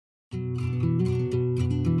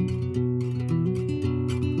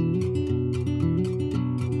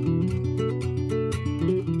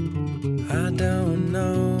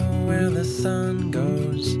know where the sun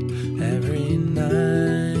goes every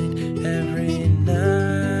night, every night.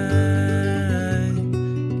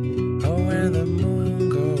 Oh, where the moon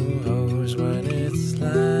goes when it's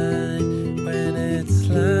light, when it's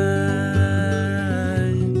light.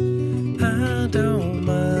 I don't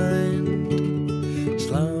mind as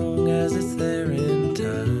long as it's there in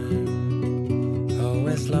time. Oh,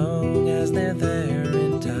 as long as they're there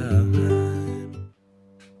in time.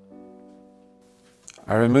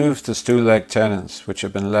 I removed the stool leg tenons which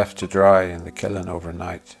had been left to dry in the kiln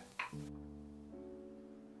overnight.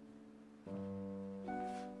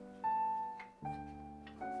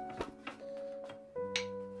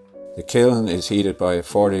 The kiln is heated by a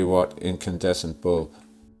 40-watt incandescent bulb.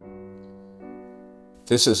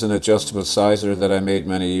 This is an adjustable sizer that I made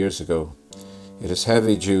many years ago. It is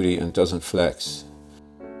heavy duty and doesn't flex.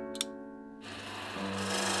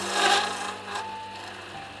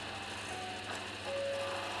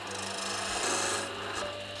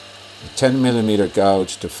 A 10mm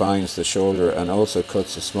gouge defines the shoulder and also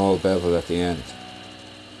cuts a small bevel at the end.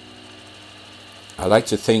 I like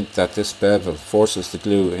to think that this bevel forces the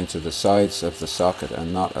glue into the sides of the socket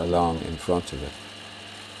and not along in front of it.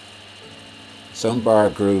 Some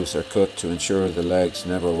bar grooves are cut to ensure the legs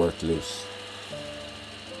never work loose.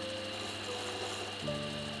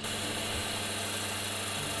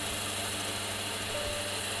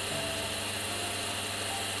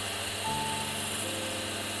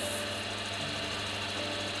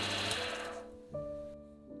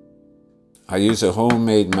 I use a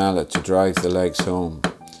homemade mallet to drive the legs home.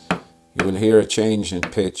 You will hear a change in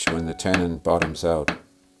pitch when the tenon bottoms out.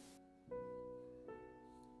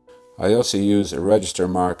 I also use a register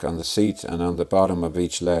mark on the seat and on the bottom of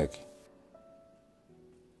each leg.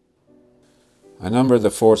 I number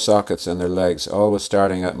the 4 sockets and their legs, always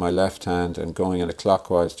starting at my left hand and going in a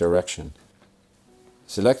clockwise direction.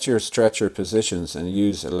 Select your stretcher positions and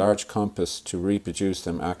use a large compass to reproduce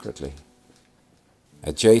them accurately.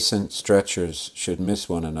 Adjacent stretchers should miss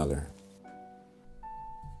one another.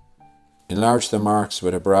 Enlarge the marks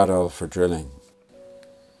with a bradawl for drilling.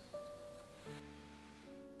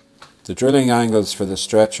 The drilling angles for the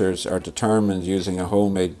stretchers are determined using a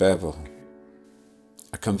homemade bevel.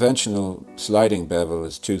 A conventional sliding bevel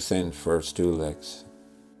is too thin for stool legs.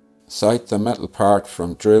 Sight the metal part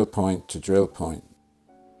from drill point to drill point.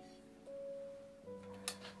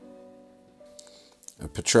 A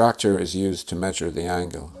protractor is used to measure the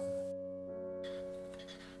angle.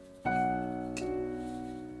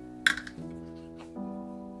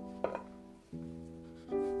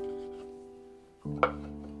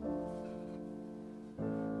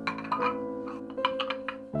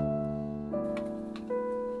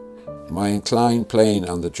 My inclined plane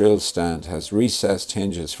on the drill stand has recessed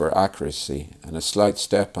hinges for accuracy and a slight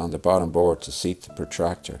step on the bottom board to seat the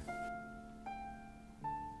protractor.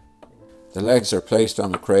 The legs are placed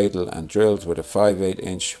on the cradle and drilled with a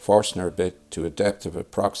 5/8" Forstner bit to a depth of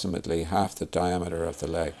approximately half the diameter of the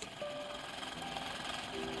leg.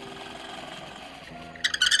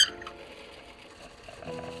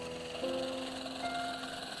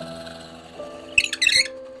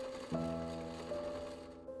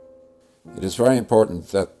 It is very important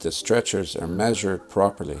that the stretchers are measured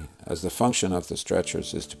properly, as the function of the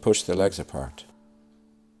stretchers is to push the legs apart.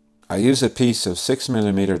 I use a piece of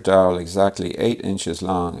 6mm dowel exactly 8 inches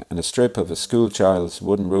long and a strip of a schoolchild's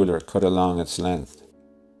wooden ruler cut along its length.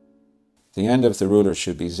 The end of the ruler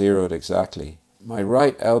should be zeroed exactly. My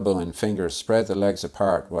right elbow and fingers spread the legs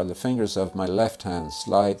apart while the fingers of my left hand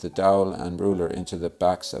slide the dowel and ruler into the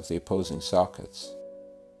backs of the opposing sockets.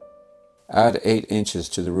 Add 8 inches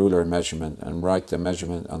to the ruler measurement and write the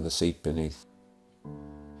measurement on the seat beneath.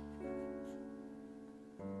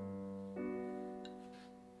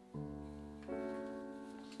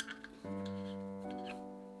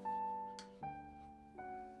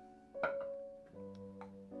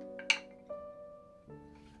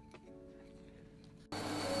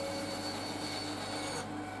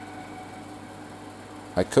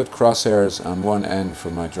 I cut crosshairs on one end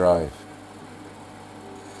for my drive.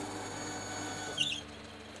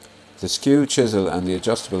 The skew chisel and the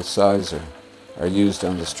adjustable sizer are used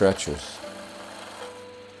on the stretchers.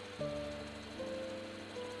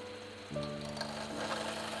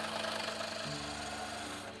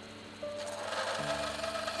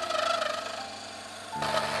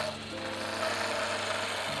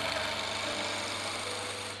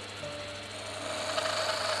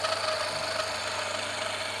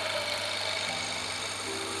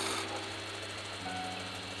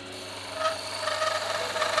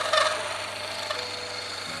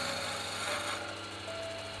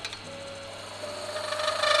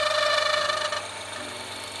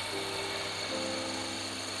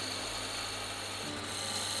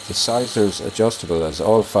 The sizer is adjustable as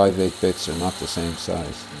all 5/8 bits are not the same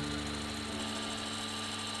size.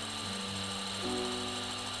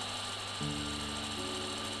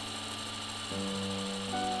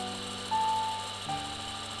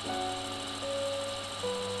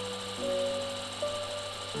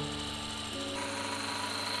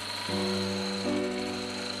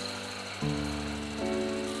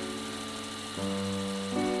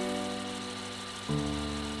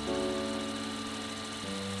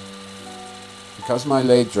 Because my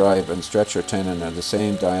lathe drive and stretcher tenon are the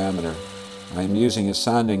same diameter, I am using a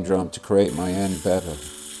sanding drum to create my end bevel.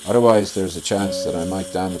 Otherwise there is a chance that I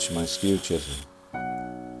might damage my skew chisel.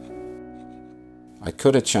 I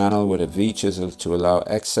cut a channel with a V-chisel to allow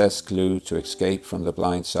excess glue to escape from the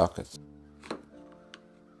blind sockets.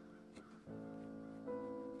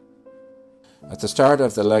 At the start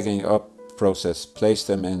of the legging up process, place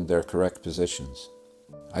them in their correct positions.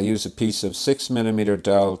 I use a piece of 6mm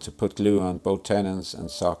dowel to put glue on both tenons and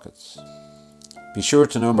sockets. Be sure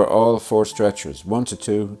to number all 4 stretchers, 1 to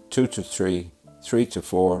 2, 2 to 3, 3 to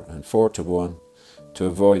 4 and 4 to 1 to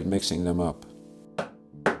avoid mixing them up.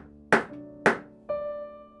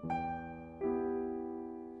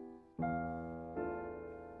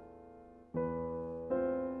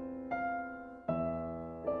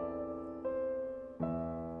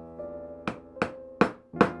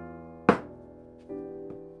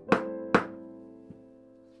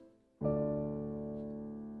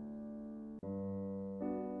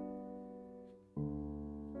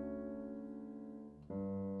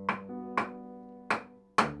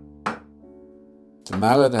 The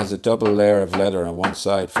mallet has a double layer of leather on one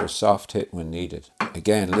side for a soft hit when needed.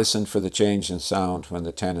 Again, listen for the change in sound when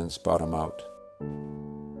the tenons bottom out.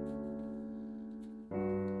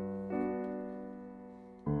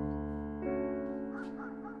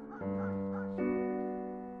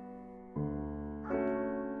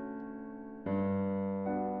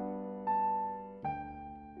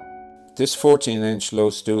 This 14-inch low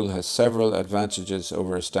stool has several advantages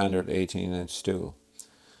over a standard 18-inch stool.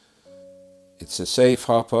 It's a safe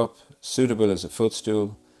hop-up, suitable as a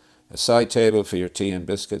footstool, a side table for your tea and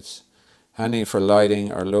biscuits, handy for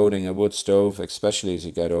lighting or loading a wood stove, especially as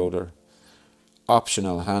you get older.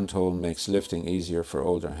 Optional handhold makes lifting easier for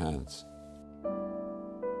older hands.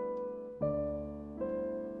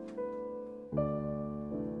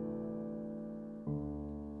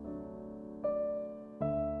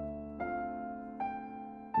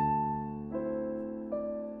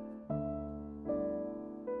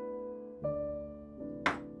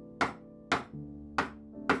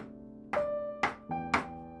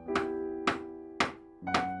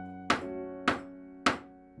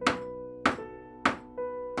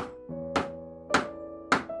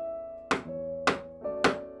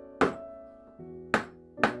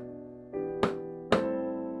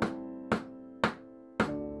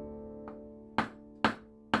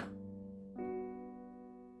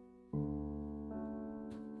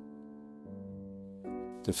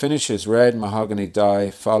 The finish is red mahogany dye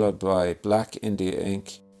followed by black India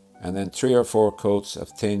ink and then 3 or 4 coats of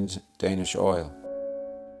thinned Danish oil.